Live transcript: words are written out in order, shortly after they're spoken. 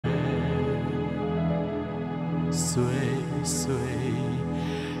岁岁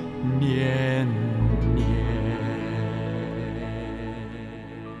年年。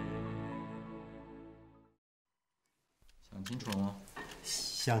想清楚了吗？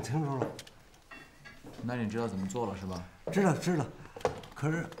想清楚了。那你知道怎么做了是吧？知道。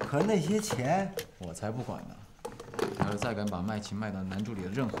可是那些钱，我才不管呢！你要是再敢把麦琪卖到南珠里的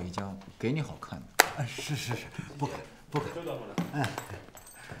任何一家，给你好看的。是，不敢。收到，好了。哎。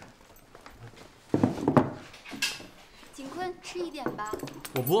锦坤，吃一点吧。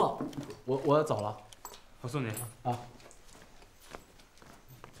我不饿，我要走了。我送你啊。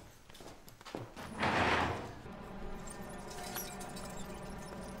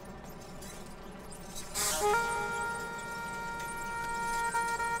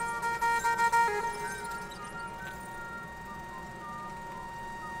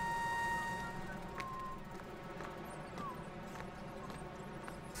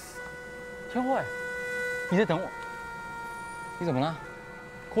天慧，你在等我？你怎么了？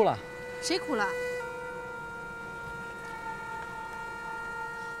哭了？谁哭了？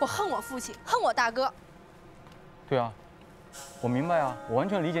我恨我父亲，恨我大哥。对啊，我明白啊，我完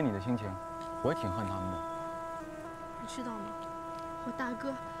全理解你的心情，我也挺恨他们的。你知道吗？我大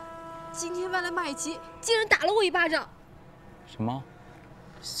哥今天为了麦琪，竟然打了我一巴掌。什么？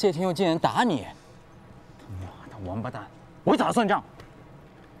谢天佑竟然打你！他妈的王八蛋！我会找他算账。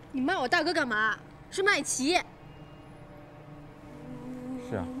你骂我大哥干嘛？是麦琪。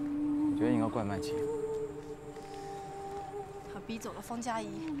是啊，我觉得应该怪麦琪。他逼走了方佳怡，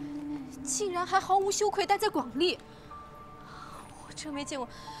竟然还毫无羞愧待在广利。我真没见过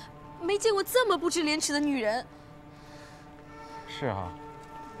这么不知廉耻的女人。是啊，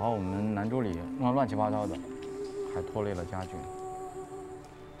把我们南州里弄得乱七八糟的，还拖累了家俊。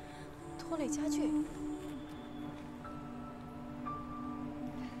拖累家俊？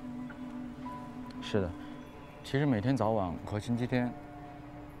是的，其实每天早晚和星期天，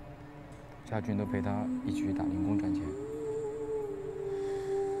家俊都陪他一起去打零工赚钱。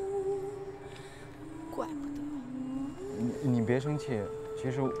怪不得。你别生气，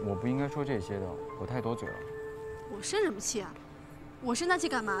其实我不应该说这些的，我太多嘴了。我生什么气啊？我生他气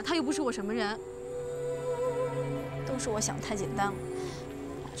干嘛？他又不是我什么人。都是我想太简单了，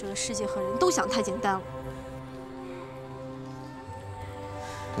把这个世界和人都想太简单了。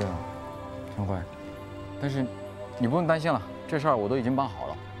对啊，陈慧，但是你不用担心了，这事儿我都已经办好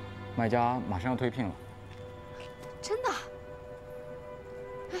了，卖家马上要退聘了。真的？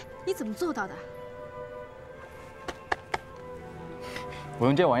哎，你怎么做到的？我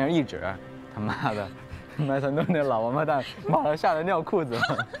用这玩意儿一指，他妈的，卖山东那老王八蛋马上吓得尿裤子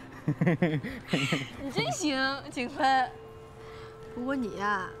了。你真行，景坤。不过你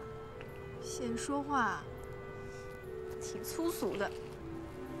呀，现在说话挺粗俗的。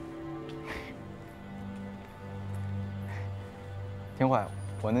天慧，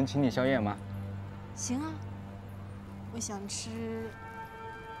我能请你宵夜吗？行啊，我想吃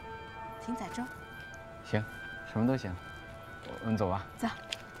艇仔粥。行，什么都行。我们走吧。走。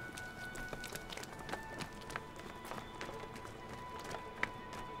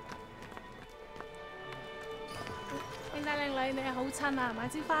靚仔靚女，你好襯啊！買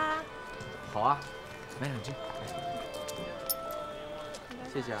支花。好啊，买2支。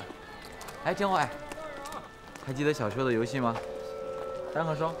谢谢啊。哎，天慧，还记得小时候的游戏吗？单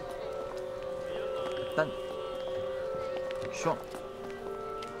和双，单双，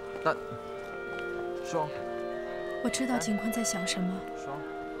单双。我知道景坤在想什么。双。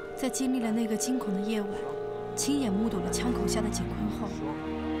在经历了那个惊恐的夜晚，亲眼目睹了枪口下的景坤后，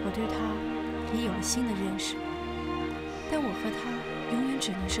我对他也有了新的认识。但我和他永远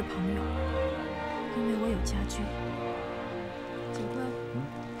只能是朋友，因为我有家俊。景坤，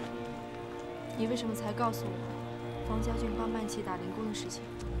你为什么才告诉我方家俊帮曼琪打零工的事情？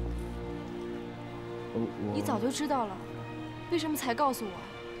你早就知道了，为什么才告诉我？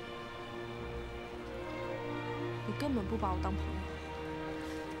你根本不把我当朋友。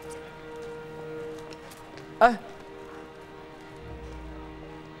哎，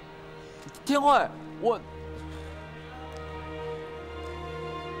天慧，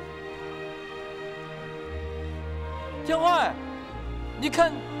天慧，你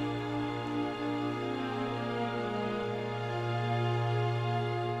看。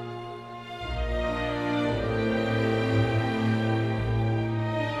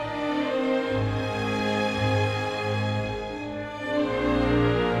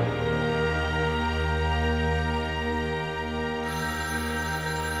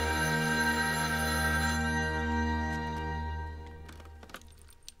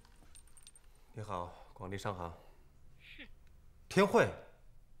你好，广利商行。天慧，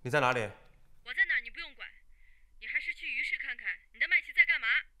你在哪里？我在哪儿你不用管，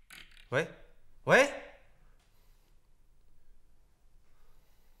喂，喂。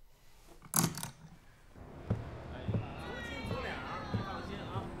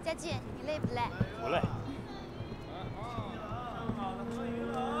家俊，你累不累？不累。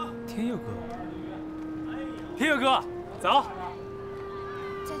天佑哥，天佑哥，走。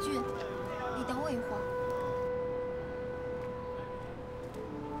家俊，你等我一会儿。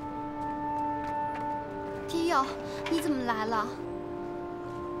天佑，你怎么来了？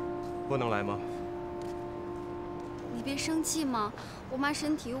不能来吗？你别生气嘛，我妈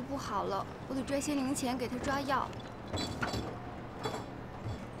身体又不好了，我得拽些零钱给她抓药。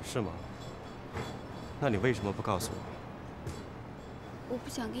是吗？那你为什么不告诉我？我不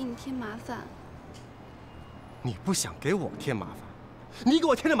想给你添麻烦。你不想给我添麻烦，你给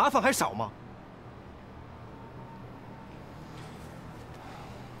我添的麻烦还少吗？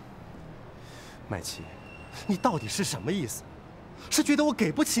麦琪，你到底是什么意思？是觉得我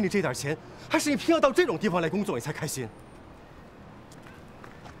给不起你这点钱，还是你偏要到这种地方来工作你才开心？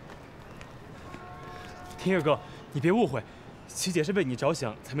天佑哥，你别误会，琪姐是为你着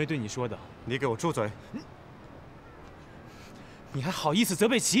想才没对你说的。你给我住嘴！你还好意思责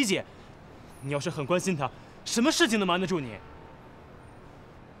备琪姐？你要是很关心她，什么事情能瞒得住你？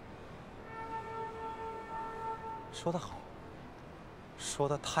说得好，说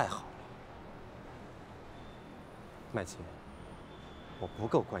得太好了，麦琪，我不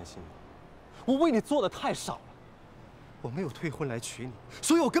够关心你，我为你做的太少了，我没有退婚来娶你，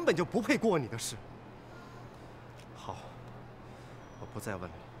所以我根本就不配过你的事。好，我不再问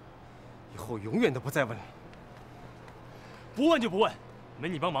了，以后永远都不再问了。不问就不问，没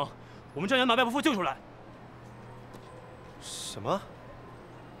你帮忙，我们照样把外伯父救出来。什么？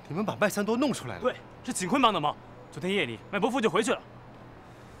你们把麦三多弄出来了？对，是锦坤帮的忙。昨天夜里，麦伯父就回去了。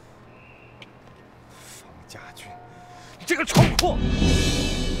方家俊，你这个丑货！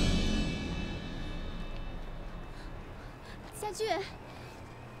家俊，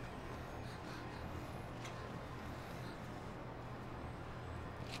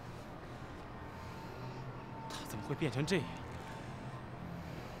他怎么会变成这样？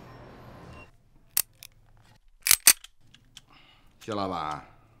谢老板，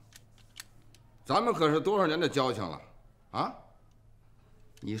咱们可是多少年的交情了，啊？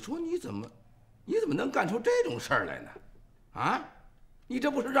你说你怎么能干出这种事儿来呢？啊？你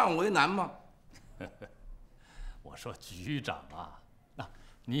这不是让我为难吗？我说局长啊，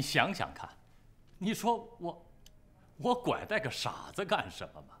你想想看，你说我拐带个傻子干什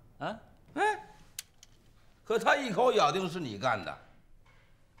么嘛？啊？哎，可他一口咬定是你干的。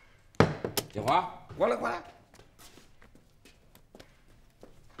锦华，过来过来。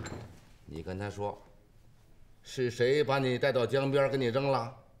你跟他说，是谁把你带到江边给你扔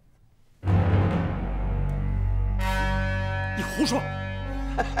了？你胡说！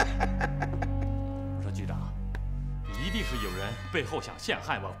我说局长，一定是有人背后想陷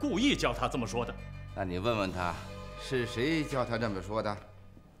害我，故意教他这么说的。那你问问他，是谁教他这么说的？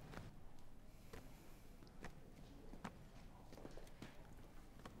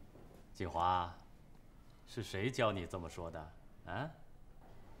锦华，是谁教你这么说的？啊？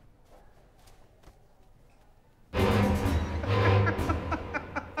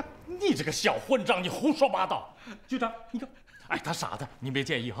你这个小混账，你胡说八道！局长，你看，哎，他傻子，你别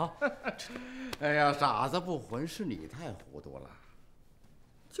介意哈。哎呀，傻子不混是你太糊涂了，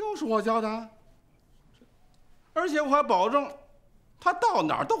就是我教的，而且我还保证，他到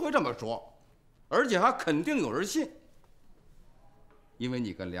哪儿都会这么说，而且还肯定有人信，因为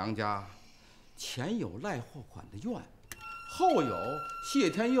你跟梁家前有赖货款的怨，后有谢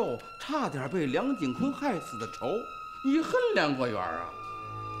天佑差点被梁锦坤害死的仇，你恨梁国元啊。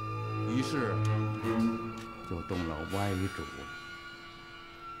于是就动了歪主意。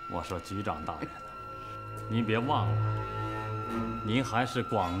我说局长大人啊，您别忘了，您还是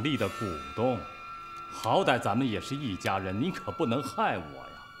广利的股东，好歹咱们也是一家人，您可不能害我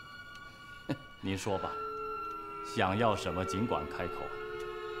呀。您说吧，想要什么尽管开口。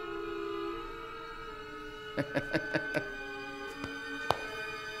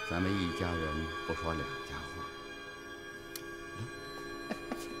咱们一家人不说两家话。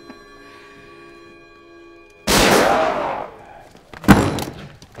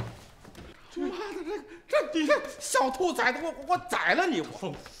这小兔崽子，我宰了你！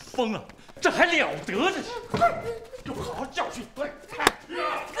我疯了，这还了得呢！快，就好好教训！对，局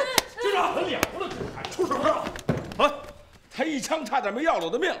长，了了，还出手了！啊，他一枪差点没要了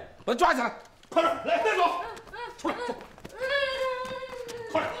我的命，把他抓起来！快点，来，带走！出来，走！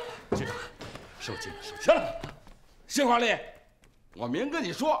快点！局长，受惊了，受惊行了，谢华丽，我明跟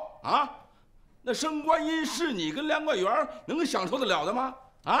你说啊，那升官阴是你跟梁冠元能享受得了的吗？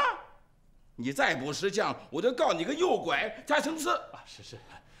啊，你再不识相，我就告你个诱拐加行刺。啊，是，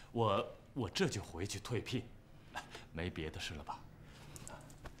我这就回去退聘，没别的事了吧？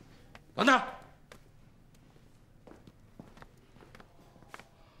等等，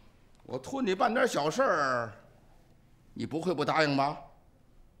我托你办点小事儿，你不会不答应吧？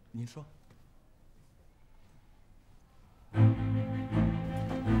您说。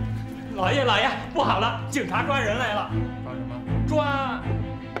老爷，不好了，警察抓人来了。抓什么？抓。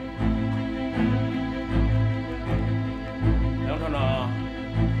梁厂长，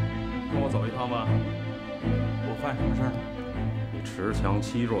跟我走一趟吧。我犯什么事儿了？你持枪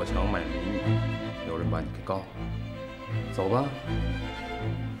欺弱强卖民，有人把你给告了。走吧。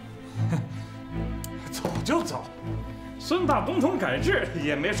走就走，孙大总统改制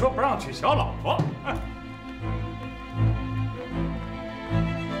也没说不让娶小老婆。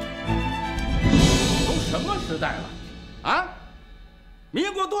都什么时代了？啊，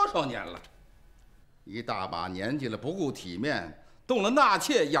民国多少年了？一大把年纪了，不顾体面，动了纳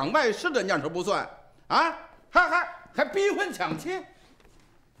妾养外室的念头不算，啊，还逼婚抢亲，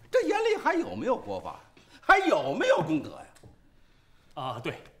这眼里还有没有国法？还有没有公德呀？啊，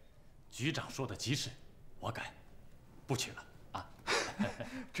对，局长说的极是，我改，不娶了啊。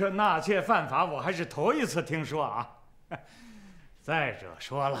这纳妾犯法，我还是头一次听说啊。再者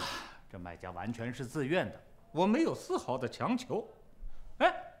说了，这卖家完全是自愿的，我没有丝毫的强求。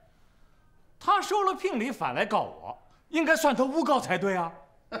哎，他收了聘礼反来告我，应该算他诬告才对啊。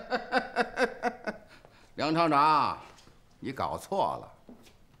梁厂长，你搞错了，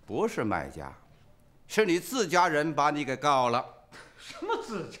不是卖家，是你自家人把你给告了。什么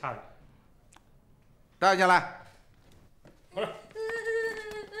自家人？带下来。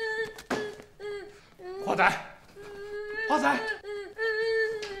华仔，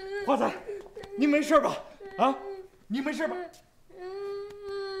华仔，你没事吧？啊，你没事吧？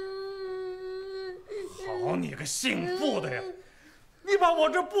好你个姓傅的呀！你把我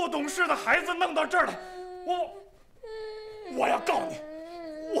这不懂事的孩子弄到这儿来，我要告你，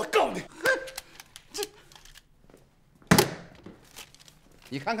我告你！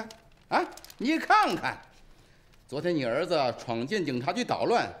你看看，啊，你看看，昨天你儿子闯进警察局捣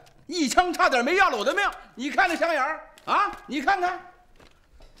乱，一枪差点没要了我的命，你看那响眼儿啊！你看看，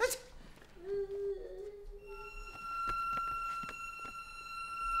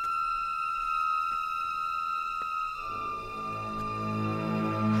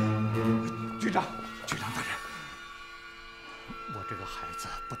局长大人，我这个孩子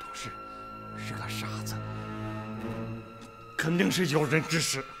不懂事，是个傻子，肯定是有人指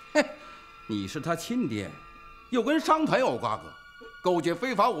使。你是他亲爹，又跟商团有瓜葛，勾结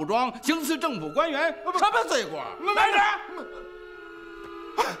非法武装，行刺政府官员，什么罪过？来人！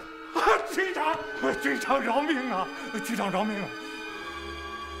局长饶命啊！局长饶命啊！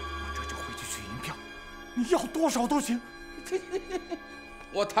我这就回去取银票，你要多少都行。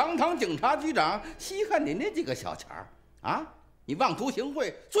我堂堂警察局长，稀罕你那几个小钱儿啊！你妄图行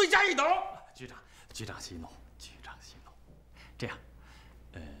贿，罪加一等。局长息怒，局长息怒。这样，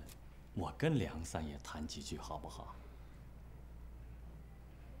我跟梁三爷谈几句好不好？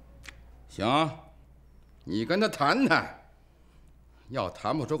行，你跟他谈谈。要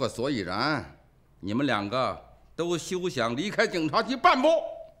谈不出个所以然，你们两个都休想离开警察局半步。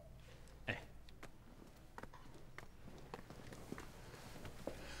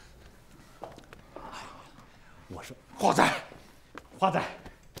我说，华仔，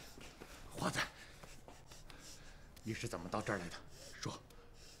你是怎么到这儿来的？说，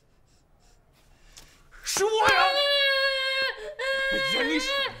是我呀！你是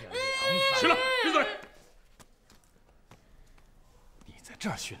行了，闭嘴！你在这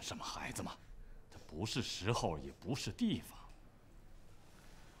儿训什么孩子嘛？这不是时候，也不是地方。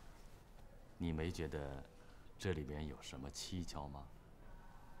你没觉得这里边有什么蹊跷吗？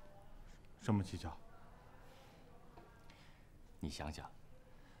什么蹊跷？你想想，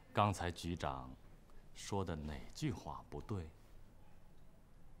刚才局长说的哪句话不对？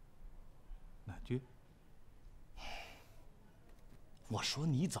哪句？我说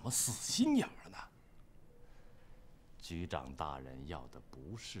你怎么死心眼儿呢？局长大人要的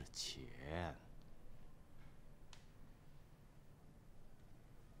不是钱。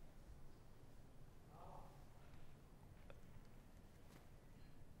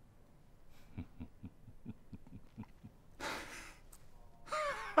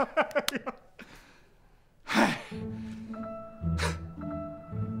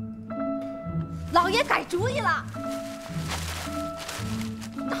老爷改主意了，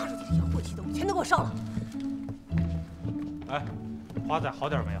拿出去这些晦气东西全都给我烧了。哎，华仔好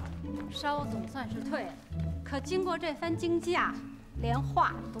点没有？烧总算是退了，可经过这番惊吓，连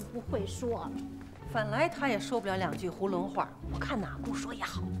话都不会说了。本来他也说不了两句囫囵话，我看哪不说也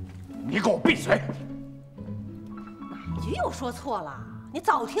好。你给我闭嘴！哪句又说错了？你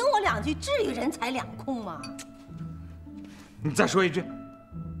早听我两句，至于人财两空吗？你再说一句。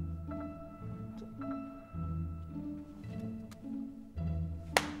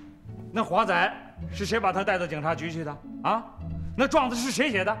那华仔是谁把他带到警察局去的？啊？那状子是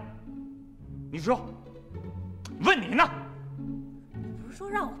谁写的？你说。问你呢。你不是说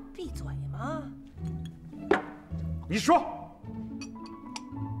让我闭嘴吗？你说。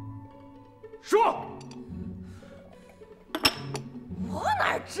说。我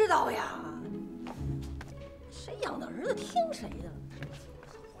哪知道呀？谁养的儿子听谁的？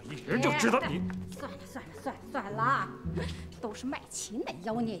我一人就知道你。算了，都是麦琪那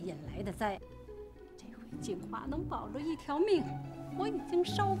妖孽引来的灾。这回锦华能保住一条命，我已经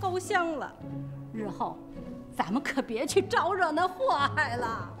烧高香了。日后咱们可别去招惹那祸害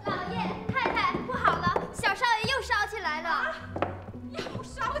了。老爷太太，不好了，小少爷又烧起来了！又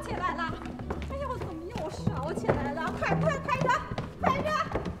烧起来了！哎呦，怎么又烧起来了？快点！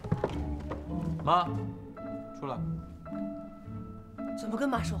妈，出来！怎么跟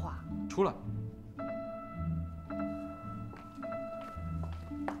妈说话？出来！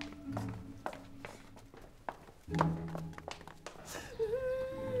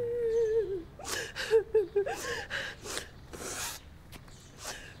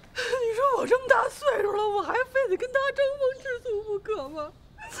你说我这么大岁数了，我还非得跟他争风吃醋不可吗？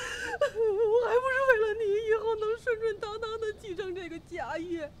我还不是为了你以后能顺顺当当的继承这个家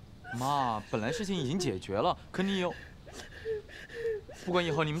业。妈，本来事情已经解决了，可你有……不管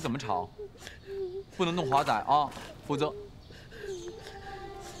以后你们怎么吵，不能动华仔啊，否则……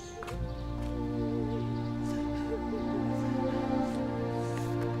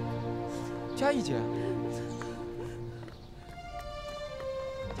佳怡姐，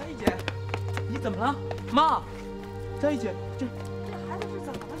你怎么了？妈，佳怡姐，这孩子是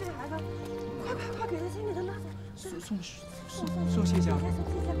怎么了？这孩子，快给他先给他拉走。送谢家。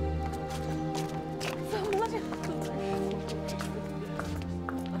怎么了这？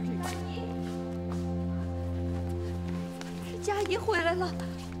佳怡回来了，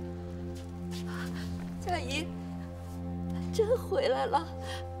佳怡真回来了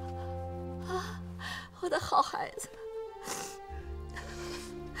啊！我的好孩子，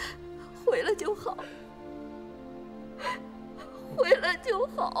回来就好，回来就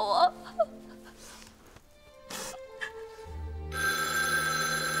好啊！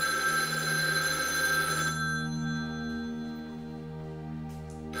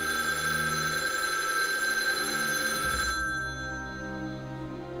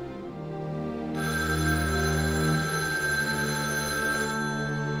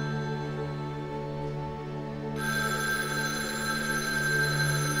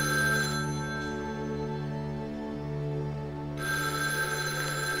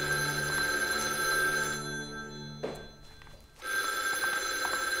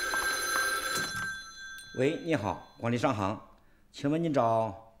喂，你好，管理商行，请问您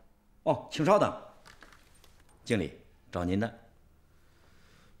找……哦，请稍等。经理，找您的。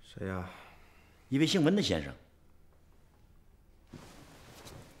谁呀？一位姓文的先生。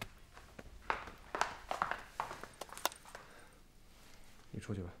你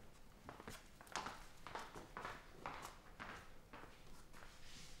出去吧。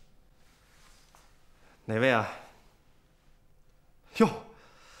哪位啊？哟，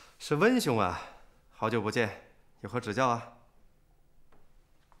是温兄啊！好久不见，有何指教啊？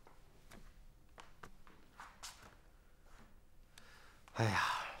哎呀，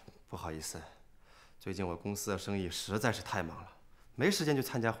不好意思，最近我公司的生意实在是太忙了，没时间去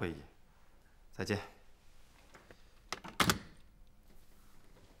参加会议。再见。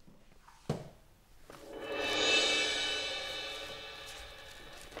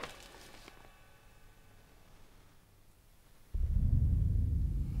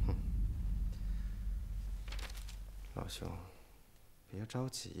老兄，别着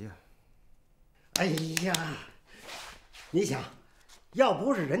急呀。哎呀，你想，要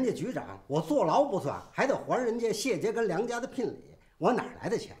不是人家局长，我坐牢不算，还得还人家谢家跟梁家的聘礼，我哪来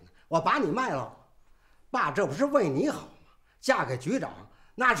的钱呢？我把你卖了，爸，这不是为你好吗？嫁给局长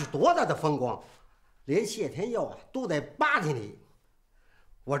那是多大的风光，连谢天佑啊都得巴结你。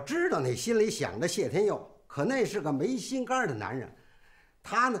我知道你心里想着谢天佑，可那是个没心肝的男人，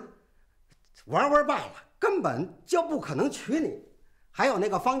他呢玩玩罢了，根本就不可能娶你。还有那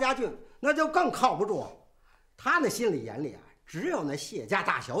个方家俊，那就更靠不住，他那心里眼里啊，只有那谢家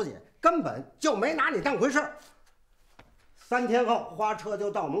大小姐，根本就没拿你当回事儿。3天后花车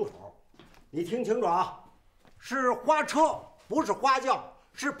就到门口，你听清楚啊，是花车不是花轿，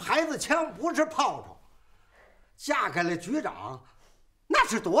是牌子枪，不是炮仗。嫁给了局长，那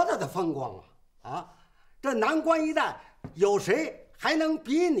是多大的风光啊！啊，这南关一带有谁还能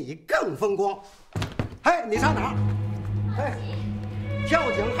比你更风光？哎，你上哪儿？哎，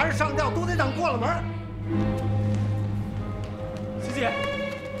跳井还是上吊都得等过了门。琪姐，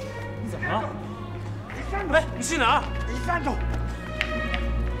你怎么了？你站住！哎，你去哪儿？你站住！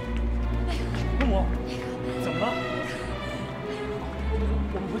伯母，怎么了？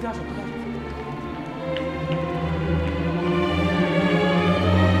我们回家说，回家说。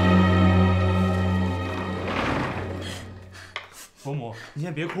伯母，你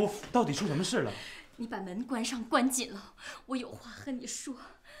先别哭，到底出什么事了？你把门关上，关紧了，我有话和你说。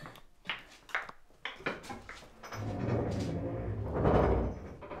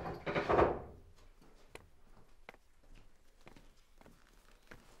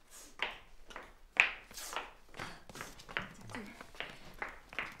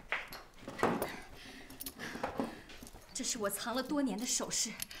这是我藏了多年的首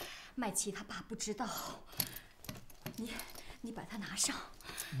饰，麦琪他爸不知道。你把它拿上。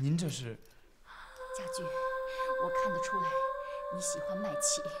您这是？家俊，我看得出来你喜欢麦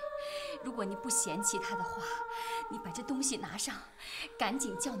琪。如果你不嫌弃他的话，你把这东西拿上，赶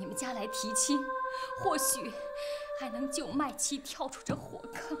紧叫你们家来提亲，或许还能救麦琪跳出这火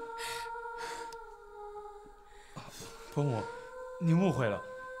坑。伯母，您误会了，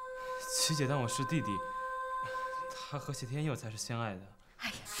琪姐当我是弟弟，她和谢天佑才是相爱的。哎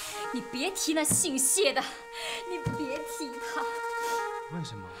呀，你别提那姓谢的，你别提他。为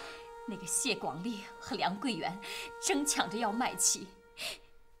什么？那个谢广利和梁桂元争抢着要麦琪，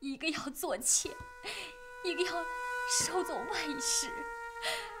一个要做妾，一个要收走外室。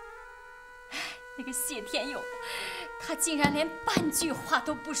那个谢天佑，他竟然连半句话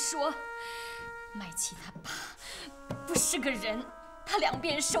都不说。麦琪他爸不是个人，他两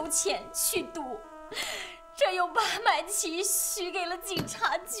边收钱去赌，这又把麦琪许给了警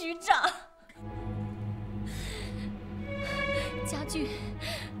察局长。家俊，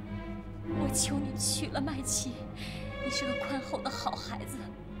我求你娶了麦琪，你是个宽厚的好孩子。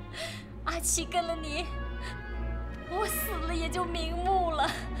阿琪跟了你，我死了也就瞑目了。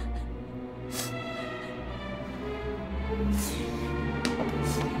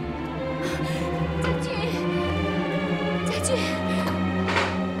家俊，家俊，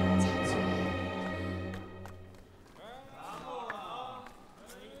家俊。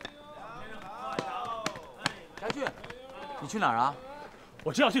家俊，你去哪儿啊？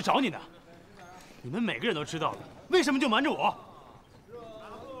我正要去找你呢。你们每个人都知道的，为什么就瞒着我？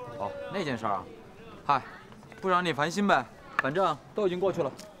哦，那件事啊，嗨，不让你烦心呗，反正都已经过去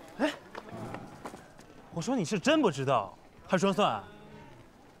了。哎，我说你是真不知道，还装蒜啊？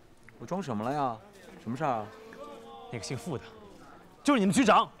我装什么了呀？什么事儿啊？那个姓傅的，就是你们局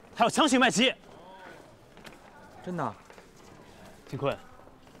长，他要强行麦琪。真的？金坤，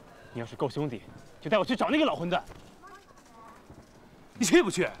你要是够兄弟，就带我去找那个老混蛋。你去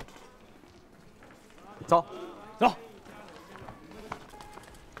不去？走，走。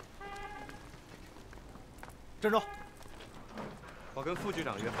站住！我跟副局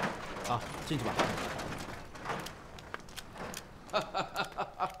长约好。啊，进去吧。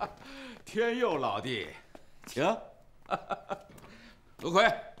天佑老弟，请。卢奎，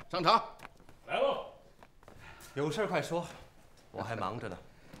上场。来喽。有事快说，我还忙着呢。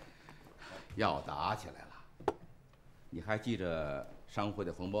要打起来了。你还记着商会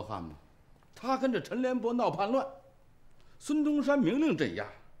的冯伯翰吗？他跟着陈连伯闹叛乱，孙中山明令镇压，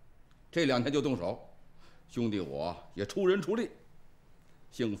这2天就动手。兄弟我也出人出力，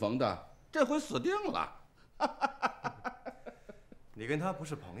姓冯的这回死定了。你跟他不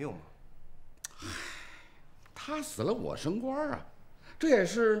是朋友吗？他死了我升官啊，这也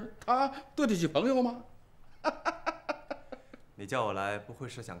是他对得起朋友吗？你叫我来，不会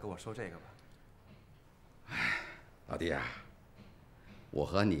是想跟我说这个吧？哎，老弟啊，我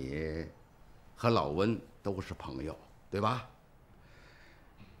和你和老温都是朋友，对吧？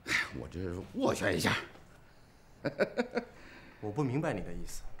哎，我这斡旋一下。我不明白你的意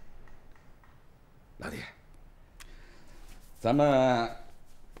思。老弟，咱们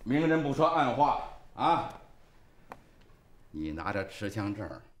明人不说暗话啊。你拿着持枪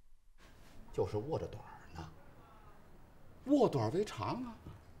证，就是握着短呢，握短为长啊。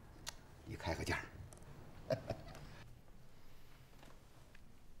你开个价。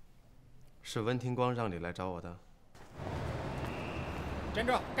是温庭光让你来找我的？站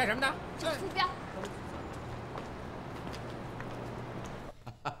住！干什么呢？这个鼠标。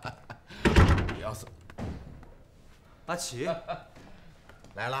你要死！阿奇，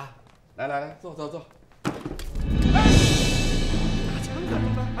来啦！来，坐。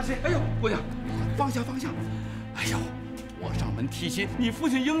阿七，哎呦，姑娘，放下放下！哎呦，我上门提亲，你父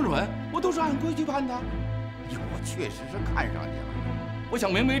亲应允，我都是按规矩办的。哎呦，我确实是看上你了，我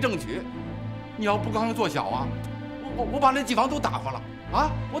想明媒正娶。你要不高兴做小啊，我把那几房都打发了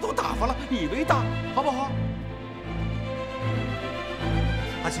啊，我都打发了，以为大，好不好？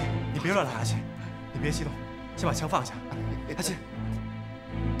阿七，你别乱来，阿七，你别激动，先把枪放下。阿七，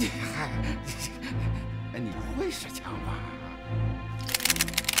嗨，你会使枪吧？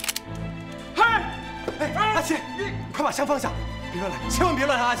嗨，哎，阿七，你快把枪放下，别乱来，千万别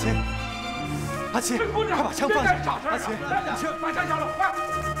乱来，阿七。阿七，快把枪放下！阿七，把枪交了，快！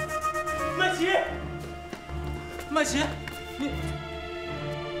麦琪，麦琪，你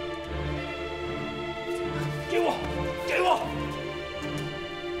给我，给我！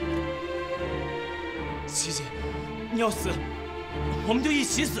琪姐，你要死，我们就一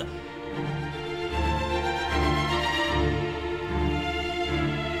起死。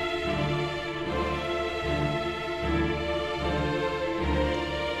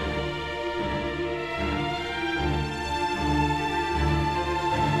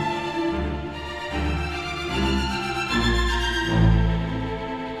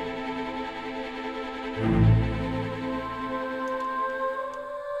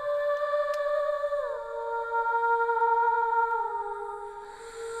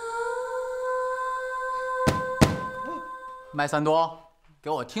麦三多，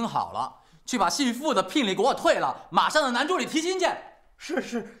给我听好了，去把姓傅的聘礼给我退了，马上到南珠里提亲去。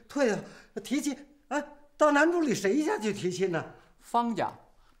是，退了，提亲。哎，到南珠里谁家去提亲呢？方家，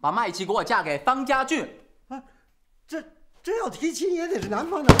把麦琪给我嫁给方家俊。啊，这要提亲也得是南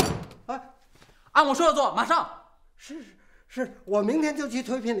方的。啊，按我说的做，马上。是，我明天就去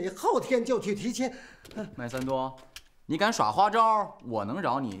退聘礼，后天就去提亲。麦三多，你敢耍花招，我能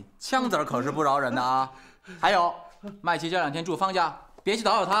饶你，枪子可是不饶人的啊！还有。麦琪这2天住方家，别去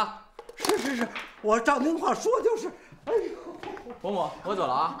打扰他。是，我照您话说就是。哎呦，伯母，我走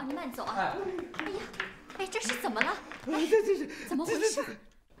了啊。你慢走啊。哎呀，哎，这是怎么了？哎，这怎么回事？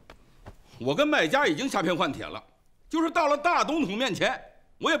我跟麦家已经下篇换帖了，就是到了大总统面前，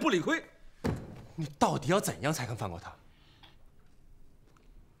我也不理亏。你到底要怎样才肯放过他？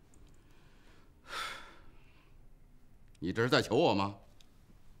你这是在求我吗？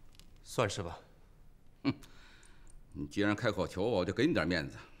算是吧。你既然开口求我，我就给你点面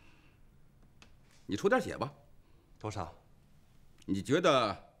子。你出点血吧。多少？你觉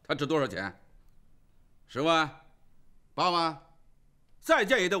得他值多少钱？10万、8万，再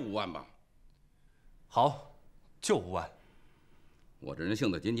见也得5万吧。好，就5万。我这人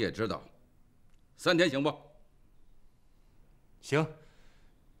性子急，你也知道。3天行不？行，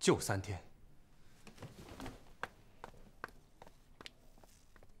就3天。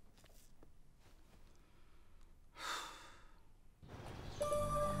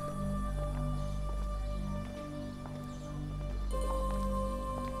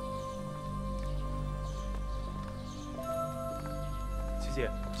琪姐，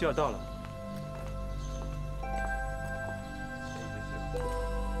就要到了。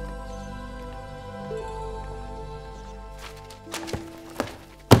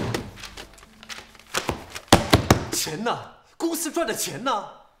钱呢？公司赚的钱呢？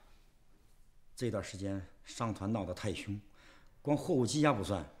这段时间商团闹得太凶，光货物积压不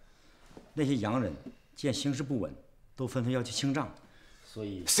算，那些洋人见形势不稳，都纷纷要去清账，所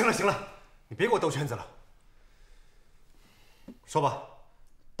以……行了，你别给我兜圈子了。说吧，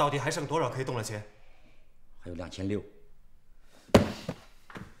到底还剩多少可以动的钱？还有2600。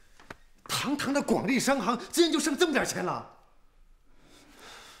堂堂的广利商行，竟然就剩这么点钱了！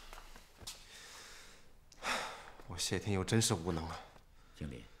我谢天佑真是无能了。经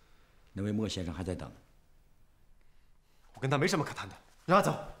理，那位莫先生还在等。我跟他没什么可谈的，让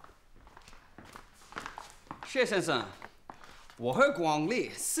他走。谢先生，我和广利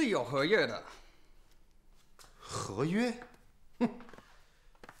是有合约的。合约？哼，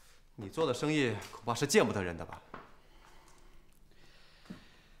你做的生意恐怕是见不得人的吧？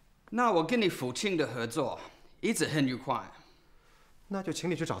那我跟你父亲的合作一直很愉快。那就请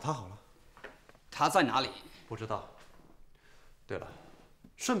你去找他好了。他在哪里？不知道。对了，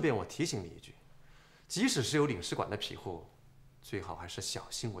顺便我提醒你一句，即使是有领事馆的庇护，最好还是小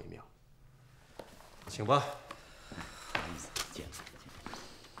心为妙。请吧。不好意思，见。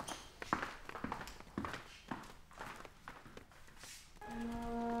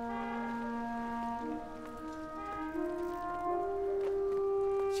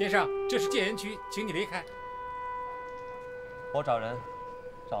先生，这是戒严区，请你离开。我找人，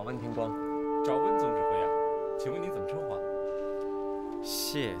找温庭光。找温总指挥啊，请问您怎么称呼啊？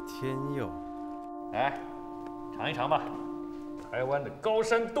谢天佑。来，尝一尝吧。台湾的高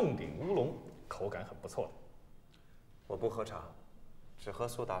山洞顶乌龙，口感很不错的。我不喝茶，只喝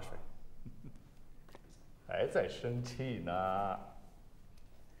苏打水。还在生气呢？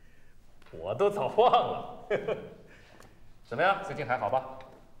我都早忘了。怎么样，最近还好吧？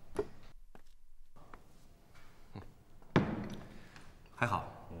还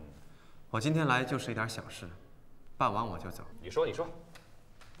好。我今天来就是一点小事，办完我就走。你说，你说。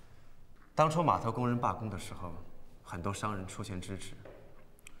当初码头工人罢工的时候，很多商人出现支持，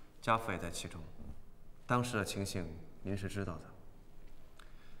家父也在其中。当时的情形您是知道的，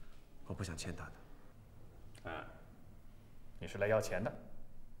我不想欠他的。你是来要钱的？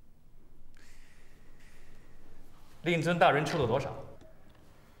令尊大人出了多少？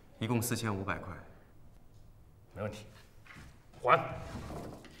一共4500块。没问题，还。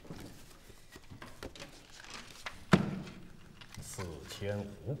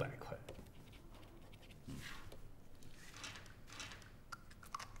4500块。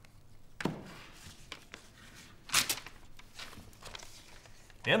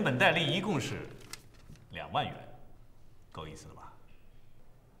连本带利一共是2万元，够意思了吧？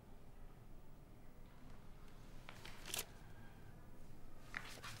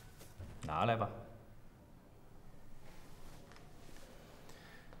拿来吧。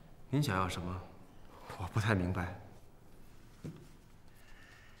您想要什么？我不太明白。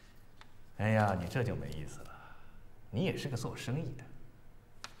哎呀，你这就没意思了。你也是个做生意的，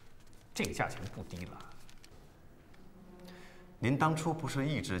这个价钱不低了。您当初不是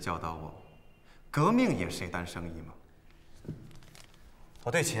一直教导我，革命也是一单生意吗？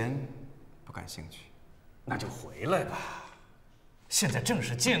我对钱不感兴趣。那就回来吧，现在正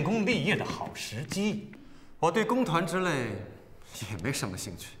是建功立业的好时机。我对工团之类也没什么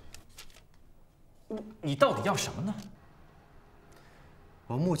兴趣。你到底要什么呢？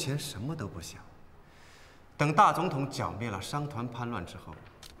我目前什么都不想，等大总统剿灭了商团叛乱之后，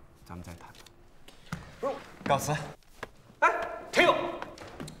咱们再谈。告辞。停友，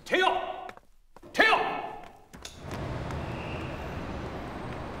停友，停友！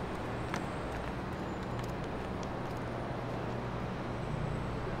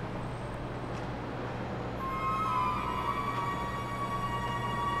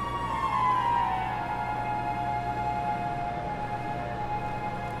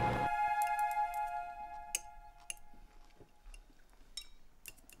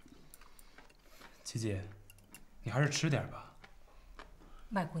琪姐，你还是吃点吧。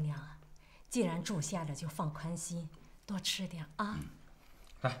麦姑娘啊，既然住下了，就放宽心，多吃点啊。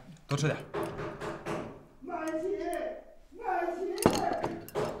来，多吃点。麦琪，麦琪，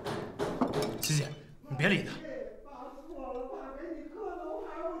琪姐，你别理他。爸错了，爸给你磕头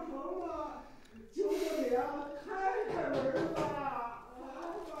还不成吗？求求你啊，开门吧！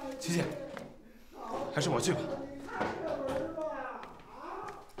琪姐，还是我去吧。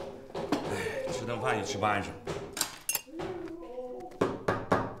哎，吃顿饭也吃不安生。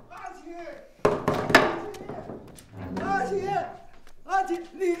阿奇，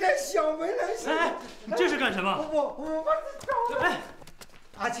你这小为人师！哎，你这是干什么？我找。哎，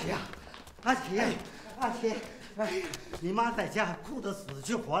阿奇呀，阿奇，阿奇，哎，你妈在家哭得死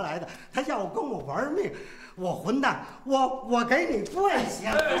去活来的，她要跟我玩命，我混蛋，我给你跪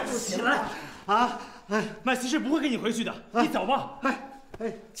下！起来！啊，哎，麦琪是不会跟你回去的，你走吧。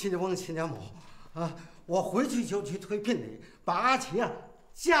哎，亲家翁亲家母，啊，我回去就去推聘礼，把阿奇啊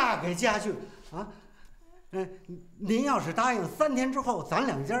嫁给家俊啊。您要是答应3天之后，咱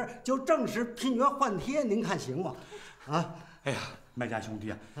两家就正式聘约换帖，您看行吗？啊！哎呀，麦家兄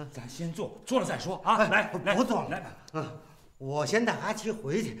弟啊，咱先做，做了再说啊！来，不做了，来，我先带阿奇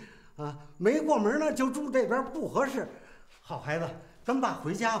回去，啊，没过门呢就住这边不合适。好孩子，跟爸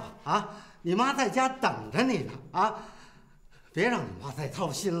回家吧，啊，你妈在家等着你呢，啊，别让你妈再操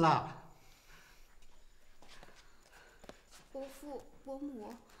心了。伯父伯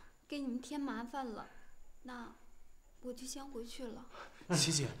母，给你们添麻烦了。那我就先回去了。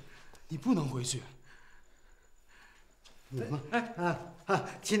琪姐，你不能回去。你们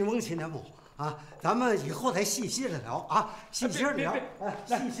亲家翁亲家母啊，咱们以后再细细的聊啊，细细的聊，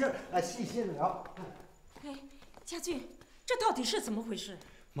细细的聊。哎，家俊，这到底是怎么回事？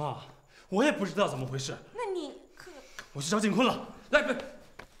妈，我也不知道怎么回事。那你可……我去找锦坤了。来，别。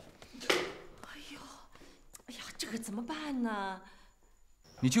哎呀，这可怎么办呢？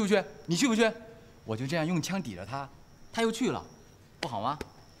你去不去？你去不去？我就这样用枪抵着他，他又去了，不好吗？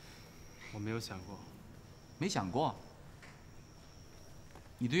我没有想过。没想过？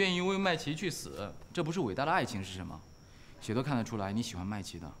你都愿意为麦琪去死，这不是伟大的爱情是什么？谁都看得出来你喜欢麦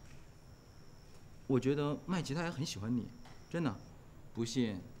琪的。我觉得麦琪他还很喜欢你，真的。不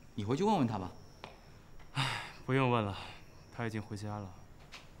信你回去问问他吧。唉，不用问了，他他已经回家了。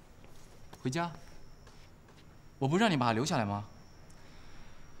回家？我不是让你把他留下来吗？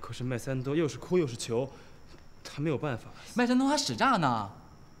可是麦三多又是哭又是求，他没有办法。麦三多还使诈呢，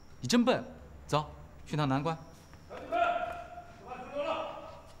你真笨。走，去趟南关。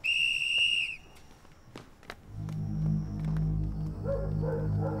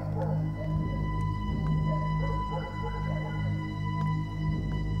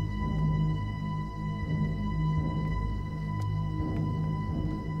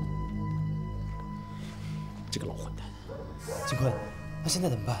 这个老混蛋，金坤，那现在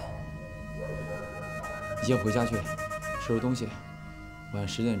怎么办？你先回家去，收拾东西。晚上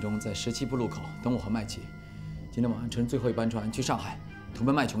10点钟在17步路口等我和麦琪。今天晚上乘最后一班船去上海，投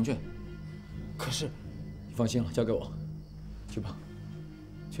奔麦琼去。可是，你放心了，交给我。去吧，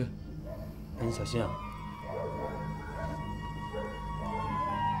去。那你小心啊。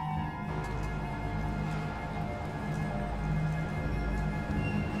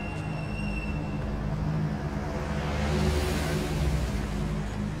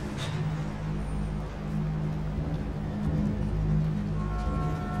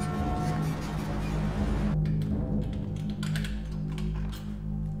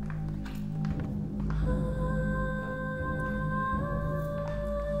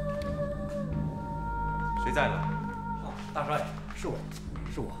 谁在呢？大帅，是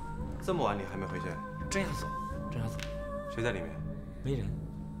我。这么晚你还没回去？正要走。谁在里面？没人。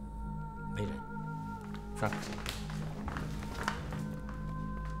上。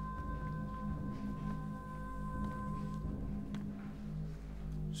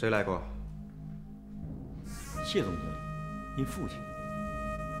谁来过？谢总经理，您父亲。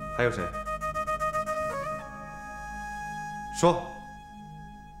还有谁？说。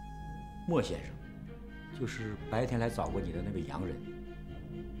莫先生。 就是白天来找过你的那位洋人，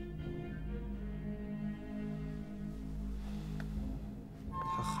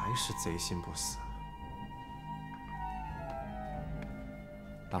他还是贼心不死。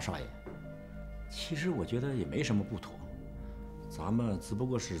大少爷，其实我觉得也没什么不妥，咱们只不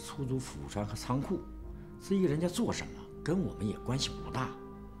过是出租府船和仓库，至于人家做什么，跟我们也关系不大。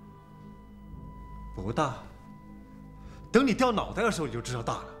不大？等你掉脑袋的时候你就知道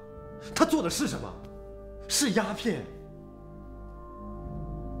大了。他做的是什么？ 是鸦片。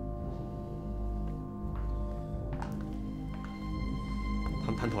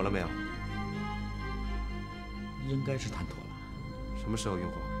他们谈妥了没有？应该是谈妥了。什么时候运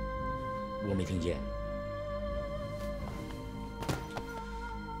货？我没听见。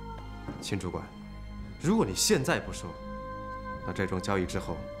秦主管，如果你现在不说，那这桩交易之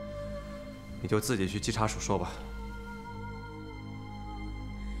后，你就自己去稽查署说吧。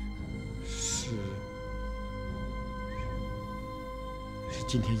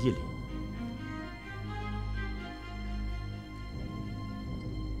 今天夜里，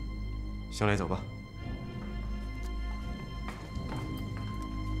行嘞，走吧。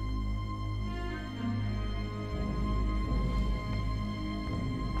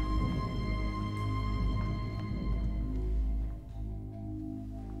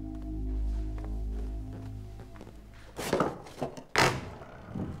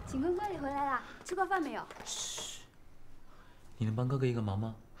景坤哥，你回来啦？吃过饭没有？你能帮哥哥一个忙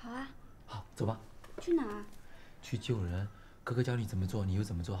吗？好啊。好，走吧。去哪儿？去救人。哥哥教你怎么做，你就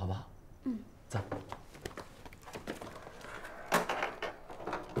怎么做，好不好？嗯。走。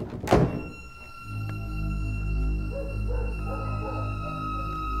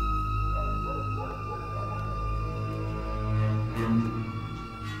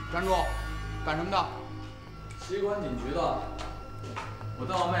站住！干什么的？西关警局的。我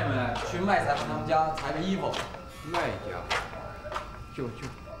带我妹妹去麦裁缝他们家裁个衣服。麦家。 就。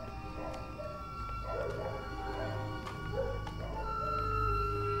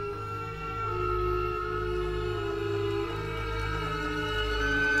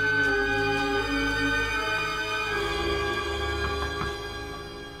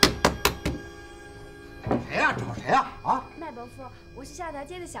谁呀？找谁呀？啊！麦伯父，我是下条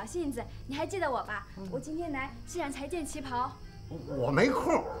街的小杏子，你还记得我吧？我今天来是想裁件旗袍。 我没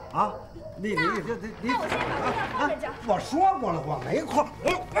空啊！你那我先把这个放这儿。我说过了，我没空。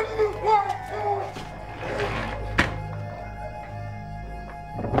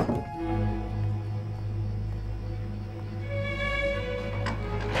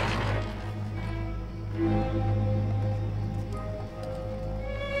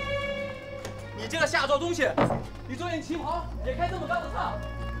你这个下作东西，你穿件旗袍也开这么高的唱，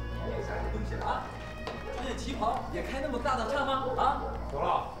你这个下作东西啊！ 穿件旗袍也开那么大的唱吗？啊，走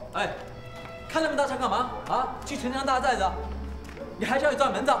了。哎，开那么大唱干嘛？啊，去城墙大寨子，你还是要有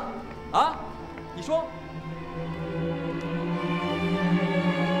转门子，啊？你说？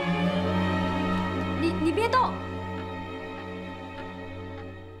别动！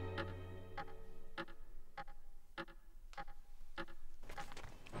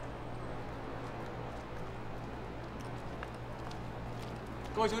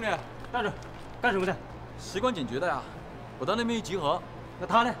各位兄弟，站住！干什么的？习惯警局的呀。我到那边一集合。那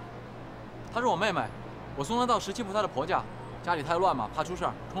她呢？她是我妹妹，我送她到17铺她的婆家，家里太乱嘛，怕出事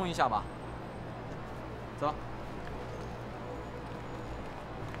儿，通一下吧。走。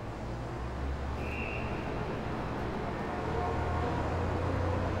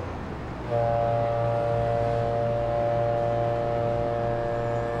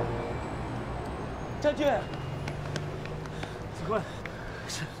将军，警官，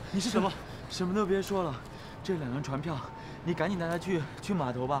你是什么？什么都别说了，这2张船票，你赶紧带他去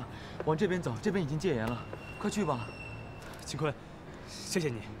码头吧，往这边走，这边已经戒严了，快去吧。秦坤，谢谢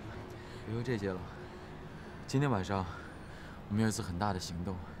你。别说这些了，今天晚上我们有一次很大的行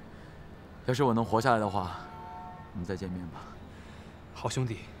动，要是我能活下来的话，我们再见面吧。好兄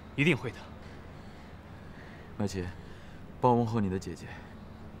弟，一定会的。麦琪，帮我问候你的姐姐，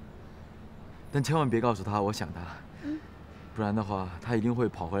但千万别告诉她我想她，不然的话，她一定会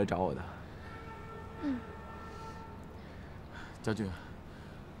跑回来找我的。家俊，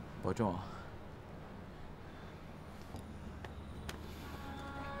保重啊！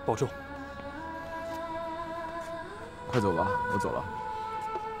保重。快走吧，我走了。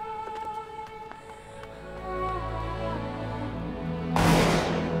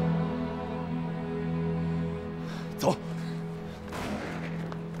走。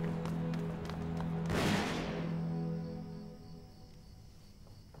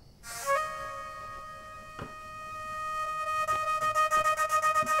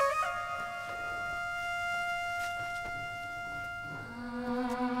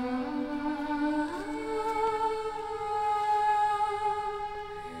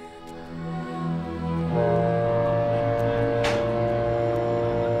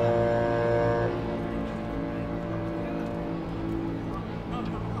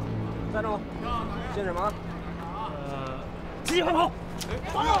站住！姓什么？急急快跑！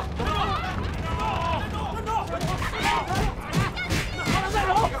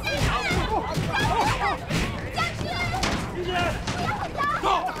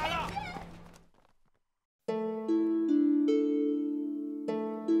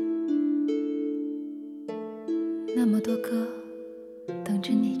那么多歌等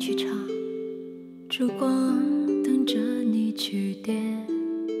着你去唱，烛光等着你去点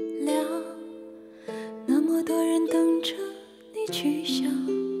亮，那么多人等着你去想，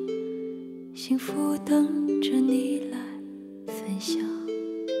幸福等着你来分享，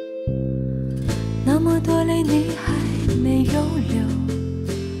那么多泪你还没有流，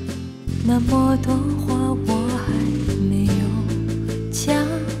那么多话我还没有讲，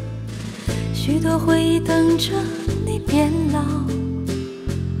许多回忆等着你变老，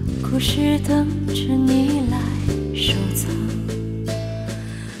故事等着你来收藏，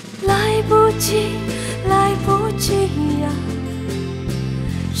来不及，来不及呀，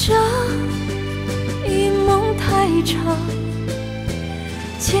这一梦太长，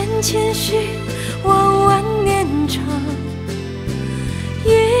千千绪，万万年长，一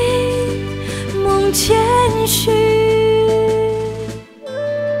梦千绪。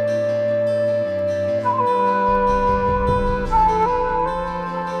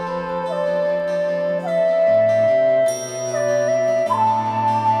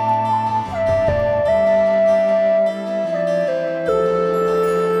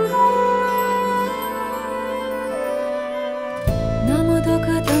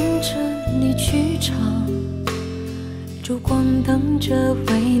烛光等着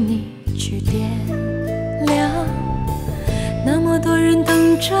为你去点亮，那么多人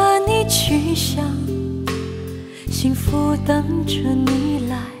等着你去想，幸福等着你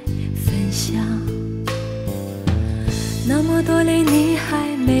来分享，那么多泪你还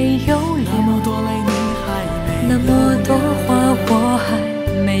没有流，那么多话我还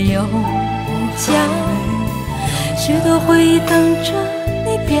没有讲，许多回忆等着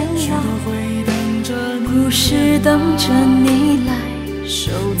你变老，故事等着你来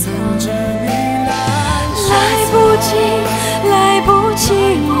收藏，来不及，来不及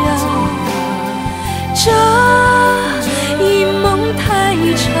呀，这一梦太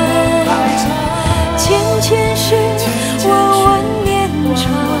长，千千绪，万万年长，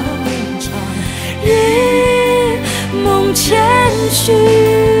一梦千绪。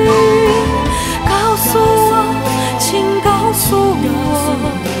告诉我，请告诉我，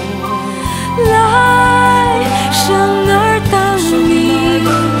来生儿当你，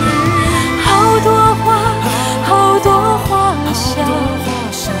好多话，好多话想，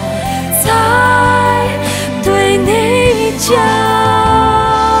在家。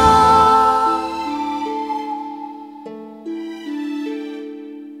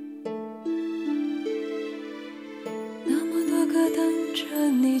那么多个等着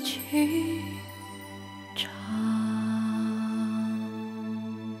你去。